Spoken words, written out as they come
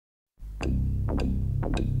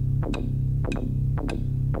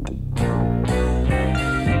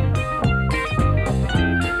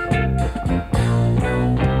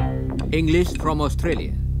English from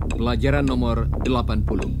Australia, pelajaran nomor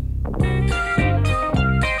 80.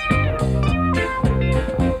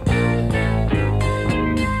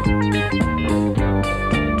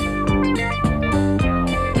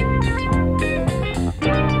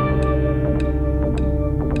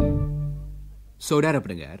 Saudara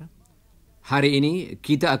pendengar, hari ini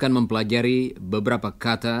kita akan mempelajari beberapa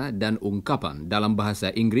kata dan ungkapan dalam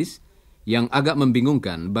bahasa Inggris yang agak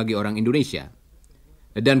membingungkan bagi orang Indonesia.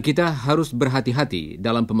 Dan kita harus berhati-hati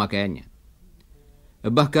dalam pemakaiannya.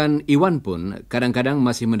 Bahkan Iwan pun kadang-kadang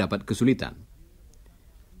masih mendapat kesulitan.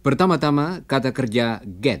 Pertama-tama kata kerja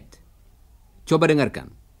get. Coba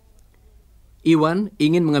dengarkan. Iwan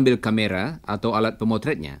ingin mengambil kamera atau alat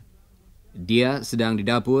pemotretnya. Dia sedang di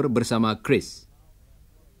dapur bersama Chris.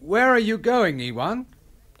 Where are you going, Iwan?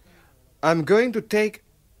 I'm going to take...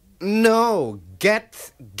 No,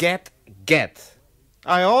 get.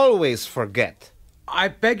 I always forget. I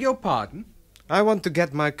beg your pardon? I want to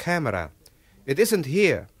get my camera. It isn't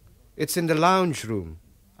here. It's in the lounge room.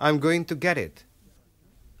 I'm going to get it.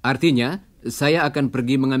 Artinya, saya akan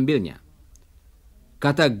pergi mengambilnya.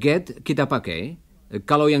 Kata get kita pakai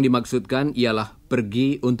kalau yang dimaksudkan ialah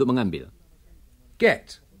pergi untuk mengambil.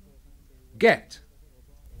 Get.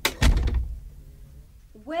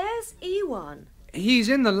 Where's Iwan? He's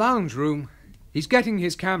in the lounge room. He's getting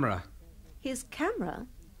his camera. His camera?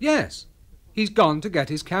 Yes. He's gone to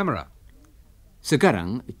get his camera.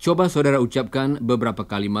 Sekarang, coba saudara ucapkan beberapa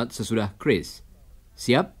kalimat sesudah Chris.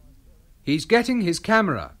 Siap? He's getting his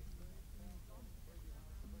camera.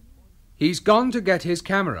 He's gone to get his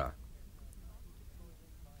camera.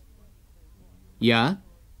 Ya,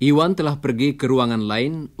 Iwan telah pergi ke ruangan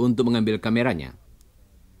lain untuk mengambil kameranya.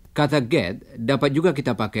 Kata get dapat juga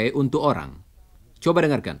kita pakai untuk orang. Coba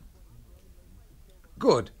dengarkan.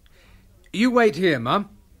 Good. You wait here,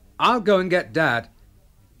 Mum. I'll go and get Dad.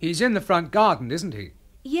 He's in the front garden, isn't he?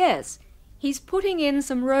 Yes, he's putting in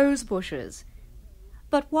some rose bushes.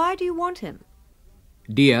 But why do you want him?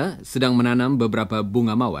 Dia sedang menanam beberapa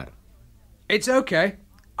bunga mawar. It's okay.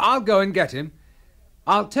 I'll go and get him.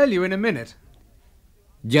 I'll tell you in a minute.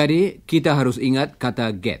 Jadi, kita harus ingat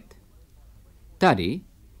kata get. Tadi,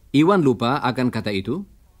 Iwan lupa akan kata itu,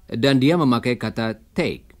 dan dia memakai kata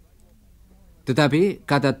take. Tetapi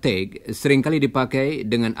kata take seringkali dipakai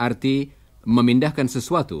dengan arti memindahkan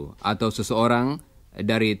sesuatu atau seseorang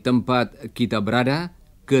dari tempat kita berada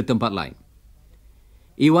ke tempat lain.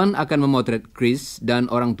 Iwan akan memotret Chris dan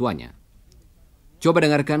orang tuanya. Coba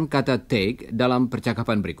dengarkan kata take dalam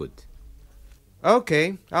percakapan berikut.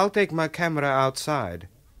 Okay, I'll take my camera outside.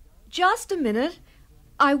 Just a minute.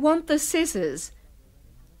 I want the scissors.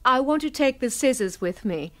 I want to take the scissors with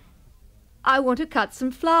me. I want to cut some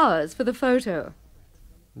flowers for the photo.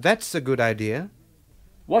 That's a good idea.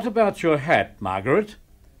 What about your hat, Margaret?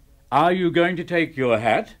 Are you going to take your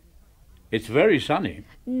hat? It's very sunny.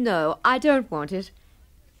 No, I don't want it.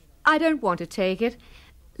 I don't want to take it.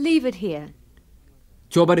 Leave it here.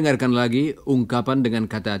 Coba dengarkan lagi ungkapan dengan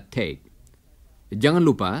kata take. Jangan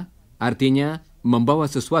lupa, artinya membawa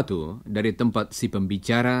sesuatu dari tempat si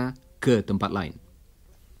pembicara ke tempat lain.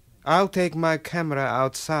 I'll take my camera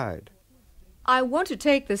outside. I want to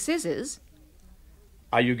take the scissors.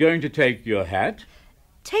 Are you going to take your hat?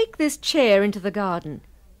 Take this chair into the garden.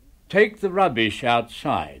 Take the rubbish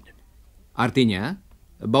outside. Artinya,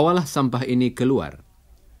 bawalah sampah ini keluar.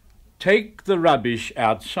 Take the rubbish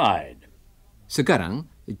outside. Sekarang,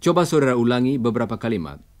 coba saudara ulangi beberapa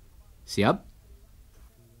kalimat. Siap?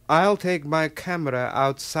 I'll take my camera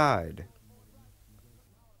outside.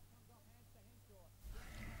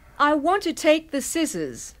 I want to take the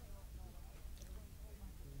scissors.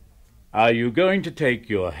 Are you going to take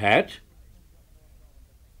your hat?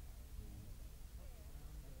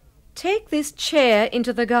 Take this chair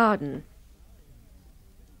into the garden.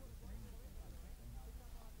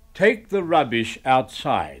 Take the rubbish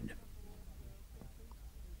outside.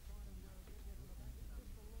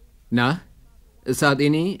 Nah, saat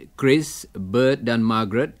ini Chris, Bert, dan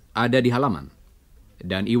Margaret ada di halaman.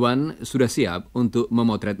 Dan Iwan sudah siap untuk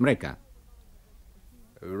memotret mereka.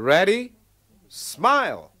 Ready?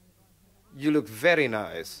 Smile. You look very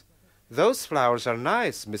nice. Those flowers are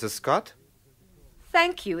nice, Mrs. Scott.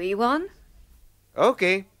 Thank you, Iwan.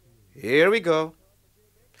 Okay, here we go.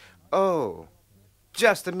 Oh,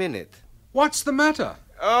 just a minute. What's the matter?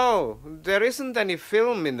 Oh, there isn't any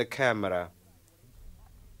film in the camera.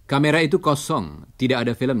 Kamera itu kosong, tidak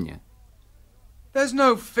ada filmnya. There's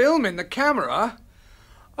no film in the camera.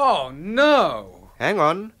 Oh, no. Hang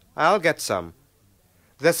on, I'll get some.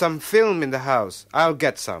 There's some film in the house. I'll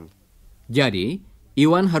get some. Jadi,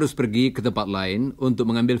 Iwan harus pergi ke tempat lain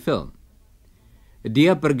untuk mengambil film.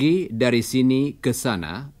 Dia pergi dari sini ke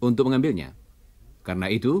sana untuk mengambilnya. Karena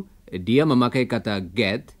itu, dia memakai kata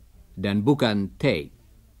get dan bukan take.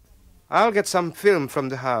 I'll get some film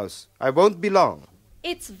from the house. I won't be long.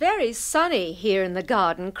 It's very sunny here in the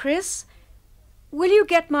garden, Chris. Will you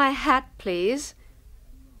get my hat, please?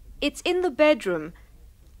 It's in the bedroom.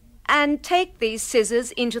 And take these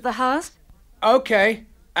scissors into the house. Okay,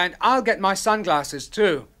 and I'll get my sunglasses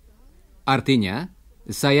too. Artinya,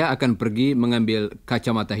 saya akan pergi mengambil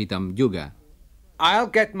kacamata hitam juga. I'll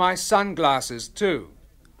get my sunglasses too.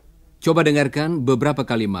 Coba dengarkan beberapa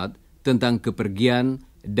kalimat tentang kepergian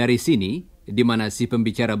dari sini di mana si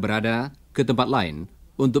pembicara berada ke tempat lain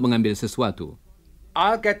untuk mengambil sesuatu.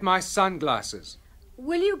 I'll get my sunglasses.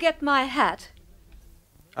 Will you get my hat?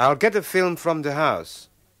 I'll get a film from the house.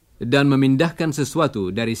 Dan memindahkan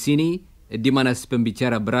sesuatu dari sini di mana si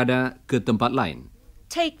pembicara berada ke tempat lain.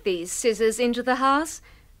 Take these scissors into the house.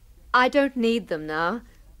 I don't need them now.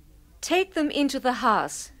 Take them into the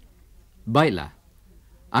house. Baiklah.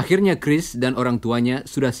 Akhirnya Chris dan orang tuanya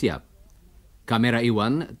sudah siap. Kamera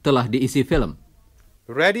Iwan telah diisi film.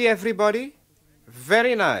 Ready, everybody?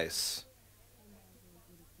 Very nice.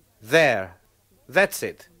 There. That's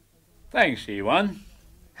it. Thanks, Iwan.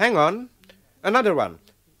 Hang on. Another one.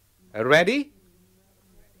 Ready?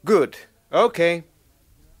 Good. Okay.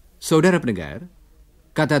 Saudara pendengar,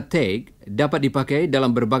 kata take dapat dipakai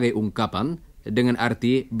dalam berbagai ungkapan dengan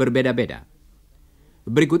arti berbeda-beda.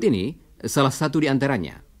 Berikut ini salah satu di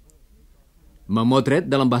antaranya. Memotret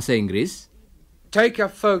dalam bahasa Inggris. Take a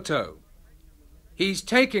photo. He's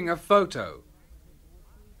taking a photo.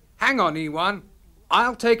 Hang on, Iwan.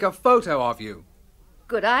 I'll take a photo of you.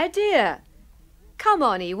 Good idea. Come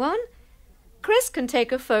on, Ewan. Chris can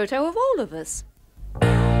take a photo of all of us.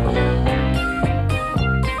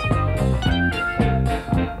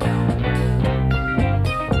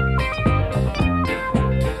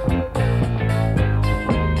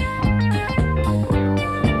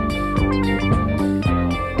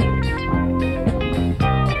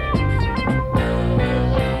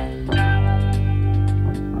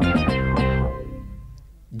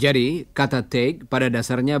 Jadi, kata take pada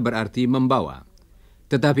dasarnya berarti membawa.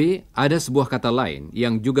 Tetapi ada sebuah kata lain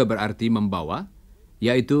yang juga berarti membawa,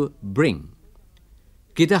 yaitu bring.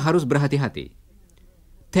 Kita harus berhati-hati.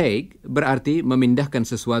 Take berarti memindahkan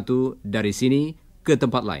sesuatu dari sini ke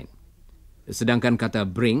tempat lain. Sedangkan kata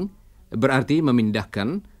bring berarti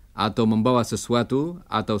memindahkan atau membawa sesuatu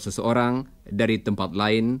atau seseorang dari tempat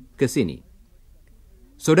lain ke sini.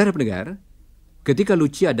 Saudara pendengar, ketika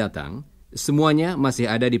Lucia datang, semuanya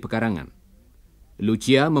masih ada di pekarangan.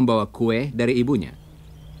 Lucia membawa kue dari ibunya.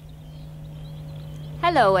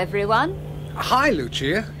 Hello, everyone. Hi,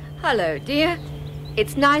 Lucia. Hello, dear.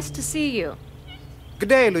 It's nice to see you. Good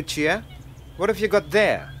day, Lucia. What have you got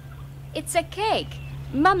there? It's a cake.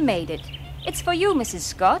 Mum made it. It's for you, Mrs.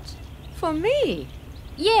 Scott. For me?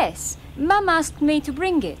 Yes, Mum asked me to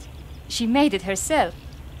bring it. She made it herself.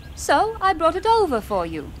 So I brought it over for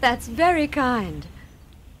you. That's very kind.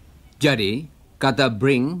 Jadi, kata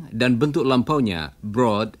bring dan bentuk lampaunya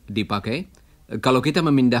brought dipakai kalau kita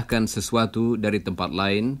memindahkan sesuatu dari tempat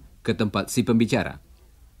lain ke tempat si pembicara.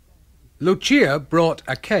 Lucia brought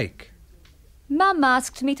a cake. Mum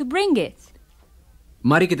asked me to bring it.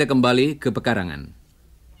 Mari kita kembali ke pekarangan.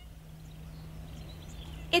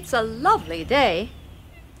 It's a lovely day.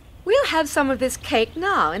 We'll have some of this cake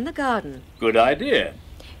now in the garden. Good idea.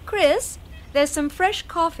 Chris, there's some fresh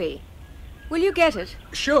coffee. Will you get it?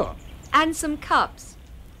 Sure. And some cups.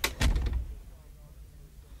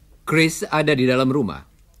 Chris ada di dalam rumah.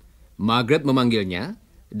 Margaret memanggilnya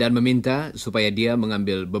dan meminta supaya dia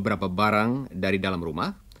mengambil beberapa barang dari dalam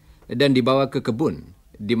rumah dan dibawa ke kebun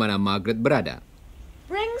di mana Margaret berada.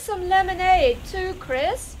 Bring some lemonade too,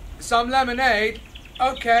 Chris. Some lemonade?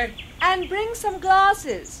 Okay. And bring some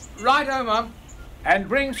glasses. Righto, Mum. And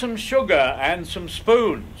bring some sugar and some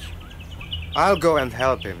spoons. I'll go and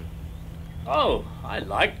help him. Oh, I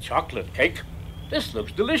like chocolate cake. This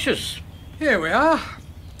looks delicious. Here we are.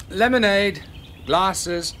 Lemonade,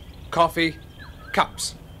 glasses, coffee,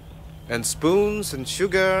 cups. And spoons and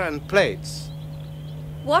sugar and plates.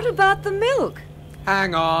 What about the milk?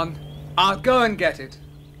 Hang on. I'll go and get it.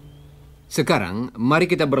 Sekarang,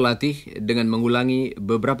 mari kita berlatih dengan mengulangi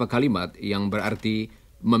beberapa kalimat yang berarti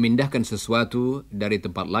memindahkan sesuatu dari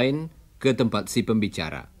tempat lain ke tempat si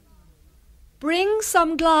pembicara. Bring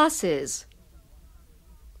some glasses.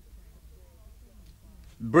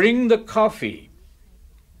 Bring the coffee.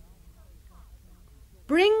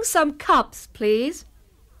 Bring some cups, please.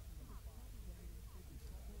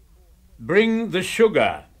 Bring the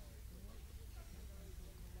sugar.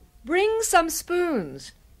 Bring some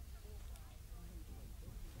spoons.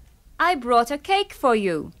 I brought a cake for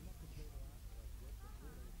you.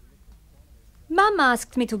 Mum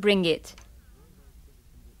asked me to bring it.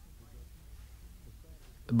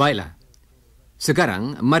 Baiklah.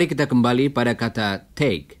 Sekarang, mari kita kembali pada kata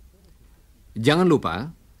take. Jangan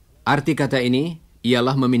lupa, arti kata ini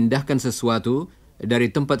ialah memindahkan sesuatu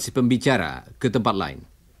dari tempat si pembicara ke tempat lain.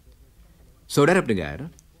 Saudara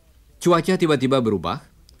pendengar, cuaca tiba-tiba berubah,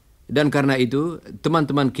 dan karena itu,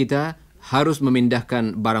 teman-teman kita harus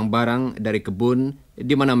memindahkan barang-barang dari kebun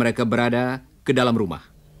di mana mereka berada ke dalam rumah.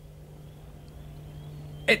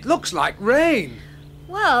 It looks like rain.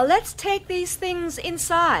 Well, let's take these things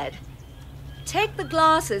inside. Take the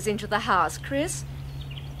glasses into the house, Chris.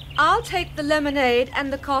 I'll take the lemonade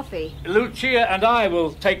and the coffee. Lucia and I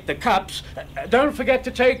will take the cups. Don't forget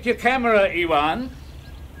to take your camera, Iwan.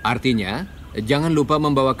 Artinya, jangan lupa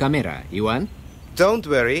membawa kamera, Iwan. Don't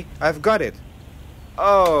worry, I've got it.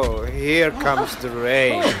 Oh, here comes the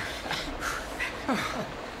rain.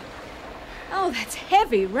 Oh, that's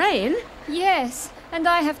heavy rain. Yes, and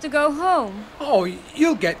I have to go home. Oh,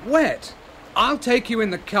 you'll get wet. I'll take you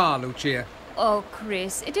in the car, Lucia. Oh,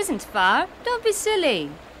 Chris, it isn't far. Don't be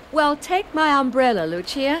silly. Well, take my umbrella,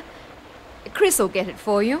 Lucia. Chris will get it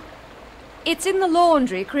for you. It's in the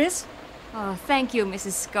laundry, Chris. Oh, thank you,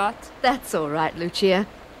 Mrs. Scott. That's all right, Lucia.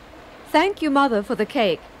 Thank you, Mother, for the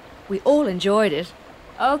cake. We all enjoyed it.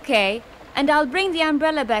 Okay, and I'll bring the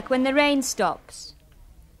umbrella back when the rain stops.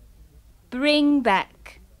 Bring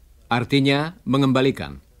back. Artinya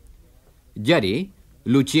mengembalikan. Jadi,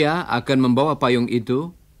 Lucia akan membawa payung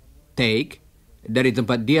itu, take, dari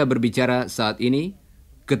tempat dia berbicara saat ini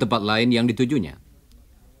ke tempat lain yang ditujunya.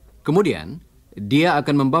 Kemudian, dia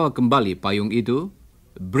akan membawa kembali payung itu,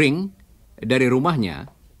 bring, dari rumahnya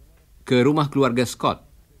ke rumah keluarga Scott,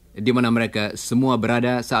 di mana mereka semua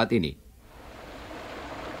berada saat ini.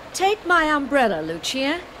 Take my umbrella,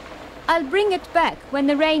 Lucia. I'll bring it back when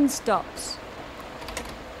the rain stops.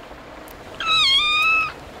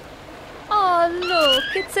 Oh, look,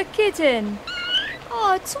 it's a kitten.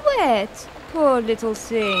 Oh, it's wet. Poor little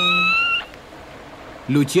thing.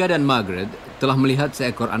 Lucia dan Margaret telah melihat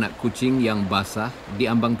seekor anak kucing yang basah di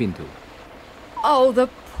ambang pintu. Oh,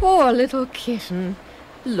 the poor little kitten.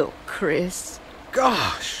 Look, Chris.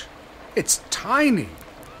 Gosh, it's tiny.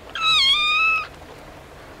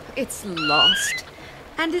 It's lost.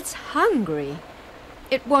 And it's hungry.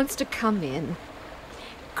 It wants to come in.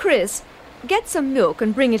 Chris, get some milk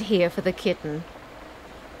and bring it here for the kitten.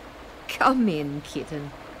 Come in,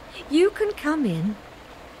 kitten. You can come in.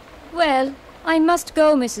 Well, I must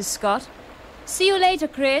go, Mrs. Scott. See you later,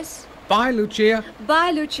 Chris. Bye, Lucia.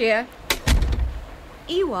 Bye, Lucia.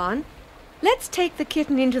 Ewan, let's take the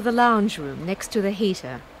kitten into the lounge room next to the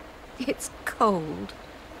heater. It's cold.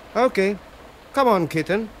 Okay, come on,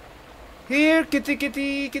 kitten. Here, kitty,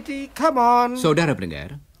 kitty, kitty, come on. Saudara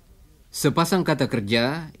pendengar, sepasang kata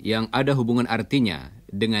kerja yang ada hubungan artinya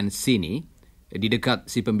dengan sini, di dekat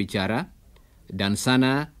si pembicara, dan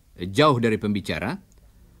sana, jauh dari pembicara,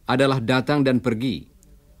 adalah datang dan pergi.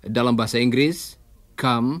 Dalam bahasa Inggris,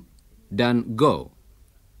 come dan go.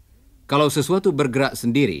 Kalau sesuatu bergerak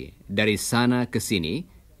sendiri dari sana ke sini,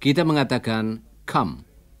 kita mengatakan come.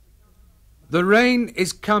 The rain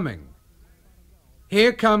is coming.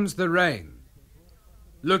 Here comes the rain.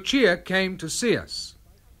 Lucia came to see us.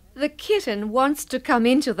 The kitten wants to come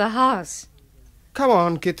into the house. Come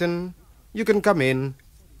on, kitten. You can come in.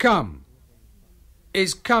 Come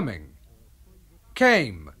is coming.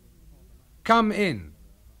 Came. Come in.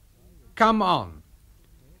 Come on.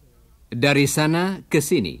 Dari sana ke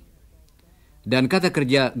sini. Dan kata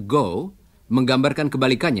kerja go menggambarkan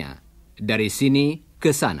kebalikannya, dari sini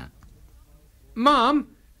ke sana.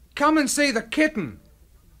 Mom, come and see the kitten.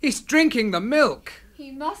 He's drinking the milk.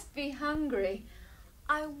 He must be hungry.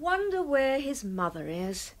 I wonder where his mother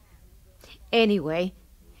is. Anyway,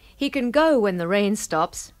 he can go when the rain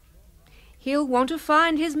stops. He'll want to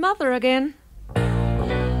find his mother again.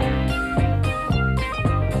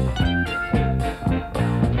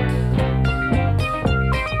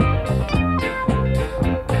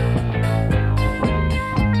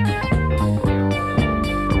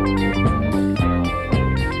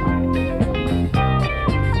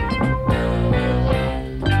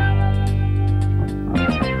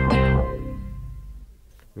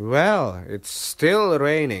 Well, it's still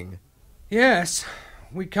raining. Yes,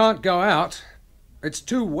 we can't go out. It's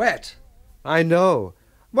too wet. I know.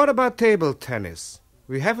 What about table tennis?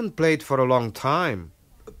 We haven't played for a long time.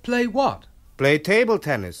 Play what? Play table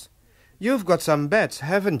tennis. You've got some bats,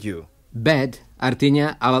 haven't you? Bat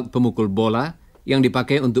artinya alat pemukul bola yang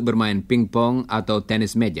dipakai untuk bermain pingpong atau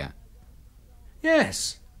tenis meja.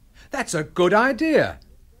 Yes, that's a good idea.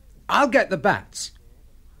 I'll get the bats.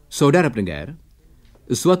 Saudara pendengar,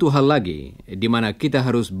 suatu hal lagi di mana kita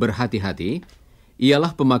harus berhati-hati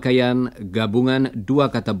ialah pemakaian gabungan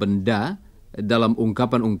dua kata benda dalam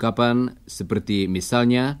ungkapan-ungkapan seperti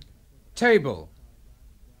misalnya Table,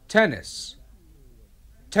 tennis,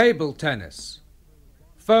 table tennis,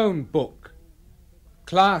 phone book,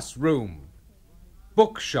 classroom,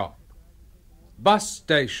 bookshop, bus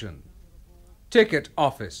station, ticket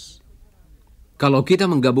office. kalau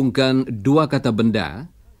kita menggabungkan dua kata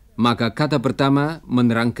benda, maka kata pertama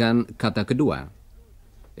menerangkan kata kedua.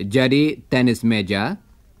 Jadi tenis meja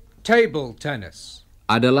Table tennis,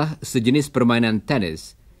 adalah sejenis permainan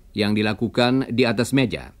tenis yang dilakukan di atas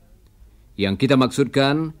meja. Yang kita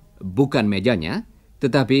maksudkan bukan mejanya,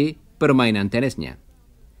 tetapi permainan tenisnya.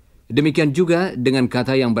 Demikian juga dengan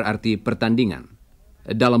kata yang berarti pertandingan.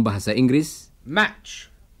 Dalam bahasa Inggris, match,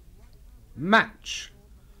 match.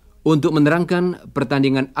 untuk menerangkan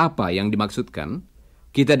pertandingan apa yang dimaksudkan,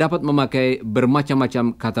 kita dapat memakai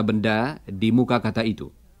bermacam-macam kata benda di muka kata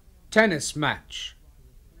itu. Tennis match,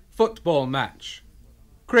 football match,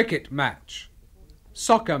 cricket match,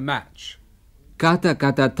 soccer match.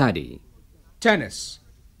 Kata-kata tadi, Tennis,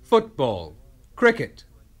 football, cricket,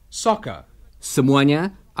 soccer.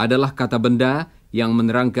 semuanya adalah kata benda yang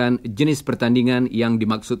menerangkan jenis pertandingan yang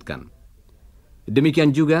dimaksudkan.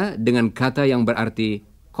 Demikian juga dengan kata yang berarti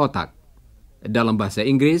kotak. Dalam bahasa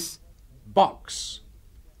Inggris, Box,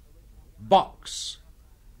 box.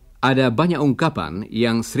 ada banyak ungkapan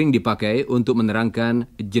yang sering dipakai untuk menerangkan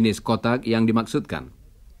jenis kotak yang dimaksudkan.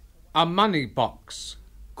 A money box,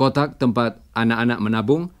 Kotak tempat anak-anak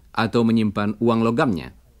menabung atau menyimpan uang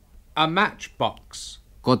logamnya. a match box,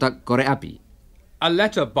 Kotak korek api. a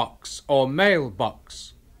letter box or mail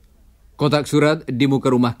box, Kotak surat di muka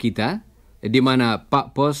rumah kita, di mana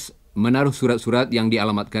Pak Pos menaruh surat-surat yang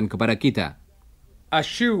dialamatkan kepada kita. a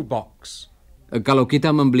shoe box, Kalau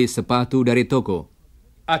kita membeli sepatu dari toko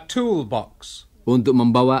a tool box, untuk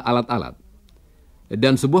membawa alat-alat.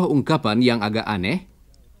 Dan sebuah ungkapan yang agak aneh,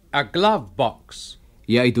 a glove box,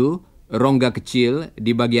 yaitu rongga kecil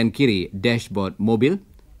di bagian kiri dashboard mobil,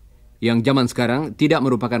 yang zaman sekarang tidak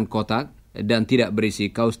merupakan kotak dan tidak berisi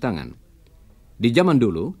kaus tangan. Di zaman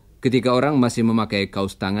dulu, ketika orang masih memakai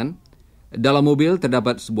kaus tangan, dalam mobil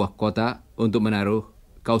terdapat sebuah kotak untuk menaruh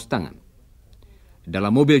kaus tangan.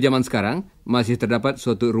 Dalam mobil zaman sekarang, masih terdapat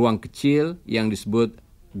suatu ruang kecil yang disebut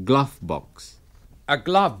glove box. a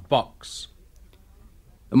glove box,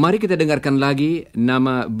 Mari kita dengarkan lagi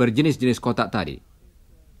nama berjenis-jenis kotak tadi.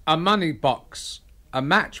 a money box, a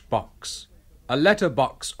match box, a letter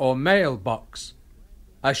box or mail box,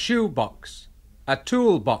 a shoe box, a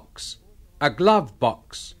tool box, a glove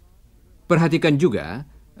box. Perhatikan juga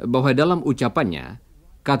bahwa dalam ucapannya,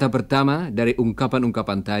 kata pertama dari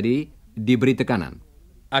ungkapan-ungkapan tadi diberi tekanan.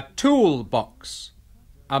 A tool box,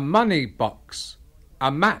 a money box, a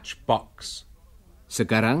match box,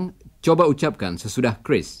 Sekarang, coba ucapkan sesudah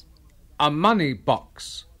Chris. a money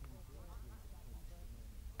box,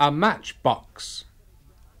 a match box,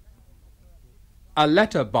 a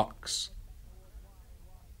letter box,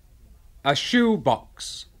 a shoe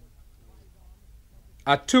box,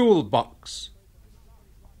 a tool box,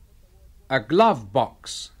 a glove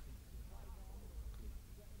box,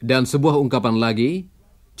 Dan sebuah ungkapan lagi,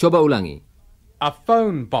 coba ulangi. a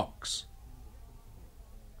phone box,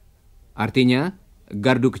 Artinya,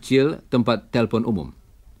 gardu kecil tempat telepon umum.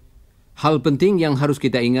 Hal penting yang harus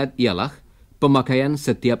kita ingat ialah pemakaian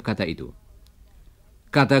setiap kata itu.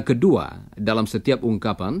 Kata kedua dalam setiap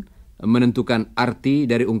ungkapan menentukan arti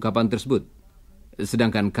dari ungkapan tersebut,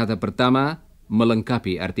 sedangkan kata pertama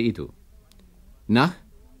melengkapi arti itu. Nah,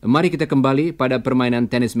 mari kita kembali pada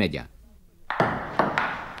permainan tenis meja.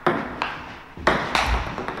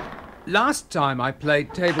 Last time I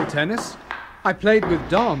played table tennis, I played with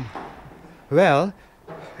Dom. Well,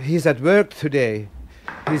 he's at work today.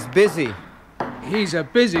 He's busy. He's a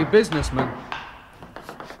busy businessman.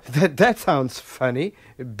 That sounds funny.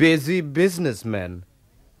 Busy businessman.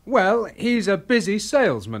 Well, he's a busy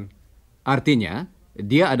salesman. Artinya,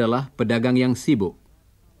 dia adalah pedagang yang sibuk.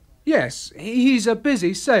 Yes, he's a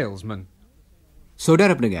busy salesman.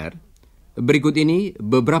 Saudara pendengar, berikut ini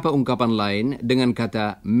beberapa ungkapan lain dengan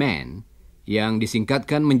kata man yang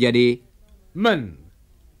disingkatkan menjadi Man,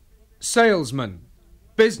 salesman,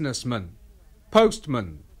 businessman,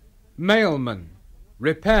 postman, mailman,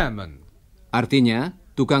 repairman, artinya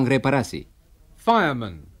tukang reparasi,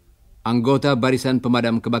 fireman, anggota barisan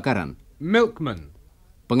pemadam kebakaran, milkman,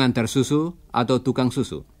 pengantar susu atau tukang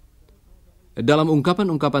susu. Dalam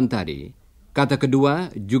ungkapan-ungkapan tadi, kata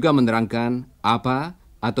kedua juga menerangkan apa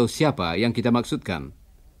atau siapa yang kita maksudkan,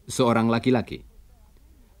 seorang laki-laki.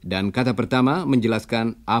 Dan kata pertama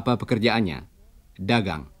menjelaskan apa pekerjaannya,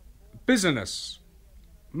 dagang. Business.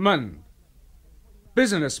 Man.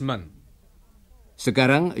 Businessman.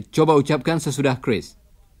 Sekarang coba ucapkan sesudah Chris.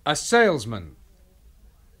 A salesman.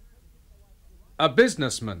 A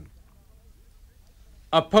businessman.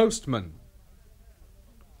 A postman.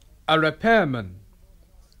 A repairman.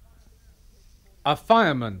 A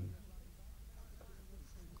fireman.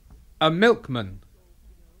 A milkman.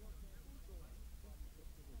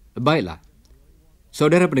 Baiklah,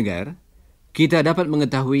 saudara pendengar, kita dapat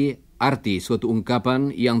mengetahui arti suatu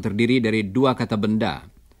ungkapan yang terdiri dari dua kata benda.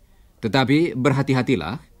 Tetapi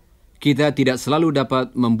berhati-hatilah, kita tidak selalu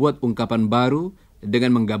dapat membuat ungkapan baru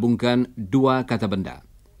dengan menggabungkan dua kata benda.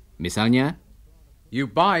 Misalnya, You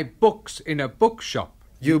buy books in a bookshop.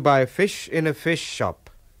 You buy fish in a fish shop.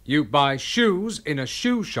 You buy shoes in a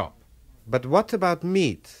shoe shop. But what about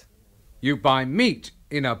meat? You buy meat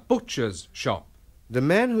in a butcher's shop. The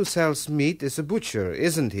man who sells meat is a butcher,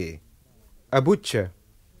 isn't he? A butcher.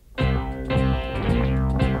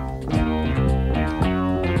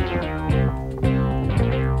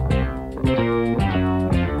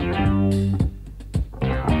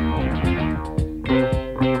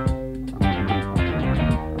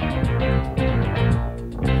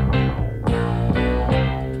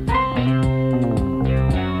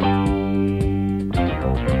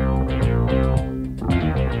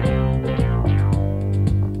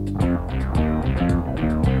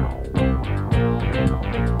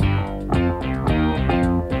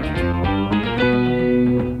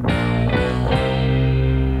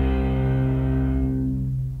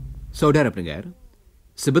 saudara pendengar,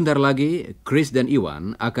 sebentar lagi Chris dan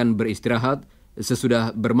Iwan akan beristirahat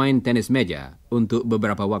sesudah bermain tenis meja untuk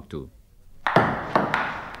beberapa waktu.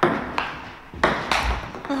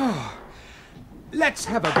 Let's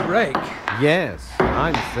have a break. Yes,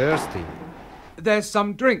 I'm thirsty. There's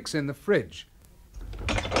some drinks in the fridge.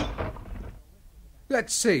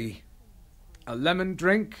 Let's see. A lemon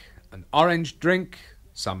drink, an orange drink,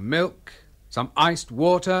 some milk, some iced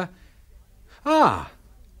water. Ah,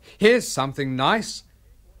 here's something nice.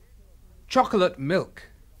 Chocolate milk.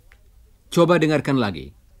 Coba dengarkan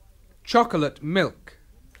lagi. Chocolate milk.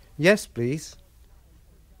 Yes, please.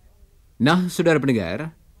 Nah, saudara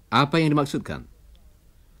pendengar, apa yang dimaksudkan?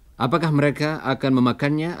 Apakah mereka akan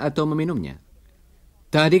memakannya atau meminumnya?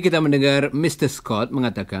 Tadi kita mendengar Mr. Scott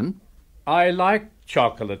mengatakan, I like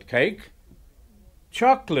chocolate cake.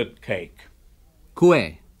 Chocolate cake.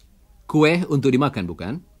 kue. Kue untuk dimakan,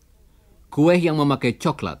 bukan? Kue yang memakai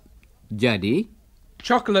coklat. Jadi,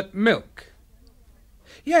 Chocolate milk.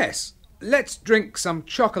 Yes, let's drink some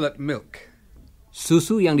chocolate milk.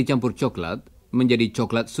 susu yang dicampur coklat menjadi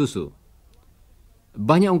coklat susu.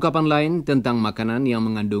 Banyak ungkapan lain tentang makanan yang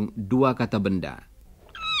mengandung dua kata benda.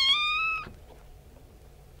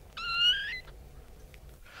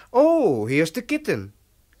 Oh, here's the kitten.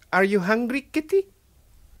 Are you hungry, kitty?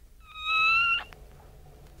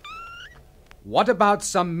 What about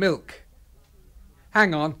some milk?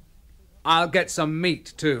 Hang on. I'll get some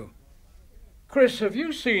meat too. Chris, have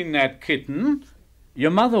you seen that kitten?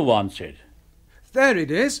 Your mother wants it. There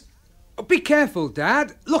it is. Be careful,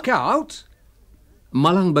 Dad. Look out.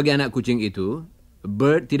 Malang bagi anak kucing itu,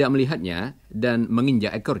 Bert tidak melihatnya dan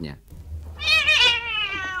menginjak ekornya.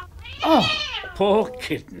 Oh, poor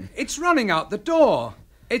kitten. It's running out the door.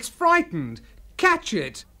 It's frightened. Catch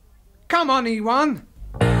it. Come on, Iwan.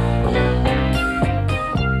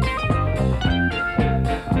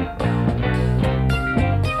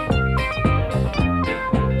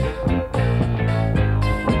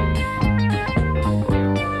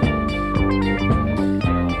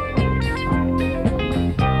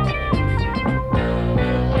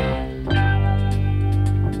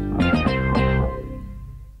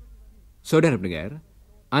 Saudara pendengar,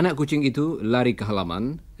 anak kucing itu lari ke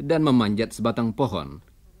halaman dan memanjat sebatang pohon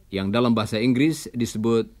yang dalam bahasa Inggris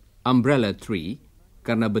disebut umbrella tree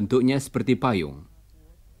karena bentuknya seperti payung.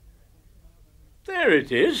 There it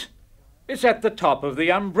is. It's at the top of the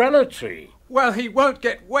umbrella tree. Well, he won't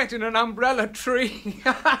get wet in an umbrella tree.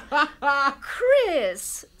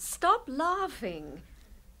 Chris, stop laughing.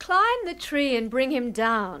 Climb the tree and bring him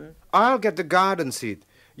down. I'll get the garden seat.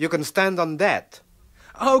 You can stand on that.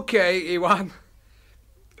 Okay, Iwan.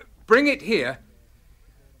 Bring it here.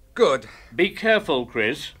 Good. Be careful,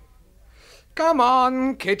 Chris. Come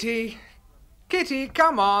on, Kitty. Kitty,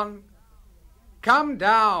 come on. Come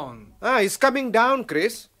down. Ah, he's coming down,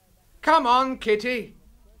 Chris. Come on, Kitty.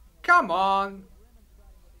 Come on.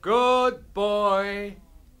 Good boy.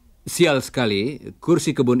 Sial sekali,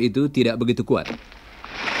 kursi kebun itu tidak begitu kuat.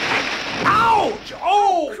 Ouch!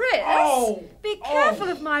 Oh! Chris, be careful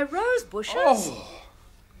of my rose bushes.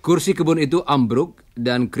 Kursi kebun itu ambruk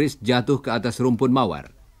dan Chris jatuh ke atas rumpun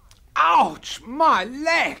mawar. Ouch! My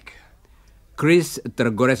leg! Chris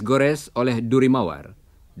tergores-gores oleh duri mawar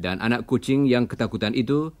dan anak kucing yang ketakutan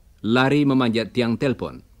itu lari memanjat tiang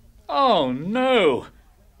telepon. Oh, no!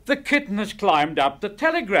 The kitten has climbed up the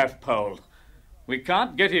telegraph pole. We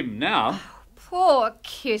can't get him now. Poor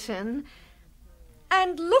kitten.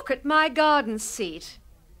 And look at my garden seat.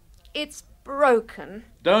 It's broken.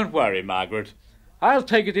 Don't worry, Margaret. I'll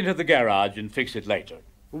take it into the garage and fix it later.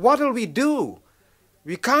 What'll we do?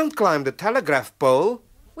 We can't climb the telegraph pole.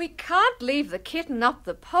 We can't leave the kitten up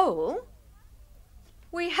the pole.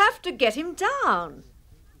 We have to get him down.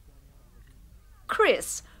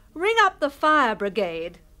 Chris, ring up the fire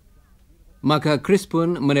brigade. Maka Chris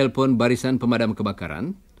pun menelpon barisan pemadam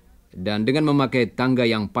kebakaran, dan dengan memakai tangga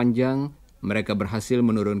yang panjang, mereka berhasil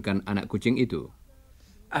menurunkan anak kucing itu.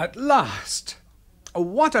 At last!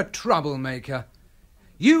 What a troublemaker!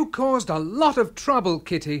 You caused a lot of trouble,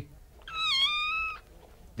 Kitty.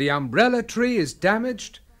 The umbrella tree is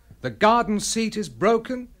damaged, the garden seat is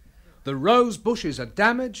broken, the rose bushes are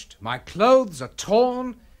damaged, my clothes are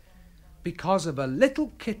torn, because of a little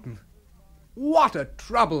kitten. What a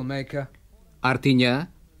troublemaker! Artinya,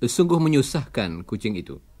 sungguh menyusahkan kucing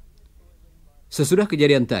itu. Sesudah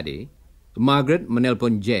kejadian tadi, Margaret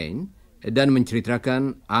menelpon Jane dan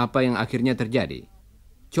menceritakan apa yang akhirnya terjadi.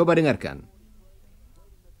 Coba dengarkan.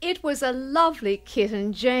 It was a lovely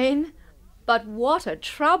kitten, Jane, but what a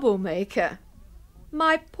troublemaker.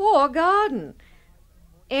 My poor garden.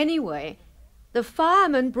 Anyway, the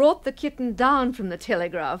fireman brought the kitten down from the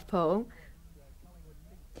telegraph pole.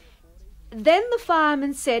 Then the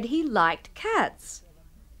fireman said he liked cats.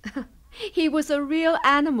 He was a real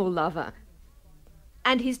animal lover.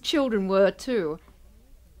 And his children were too.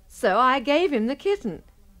 So I gave him the kitten.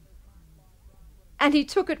 And he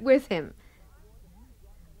took it with him.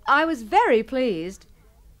 I was very pleased.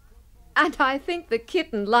 And I think the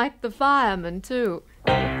kitten liked the fireman too.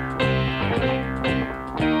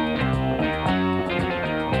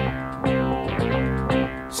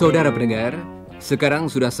 Saudara pendengar, sekarang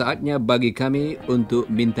sudah saatnya bagi kami untuk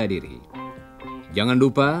minta diri. Jangan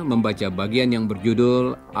lupa membaca bagian yang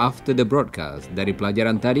berjudul After the Broadcast dari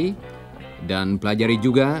pelajaran tadi, dan pelajari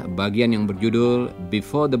juga bagian yang berjudul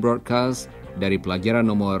Before the Broadcast dari pelajaran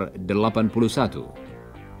nomor 81.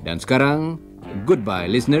 Dan sekarang, goodbye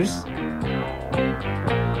listeners.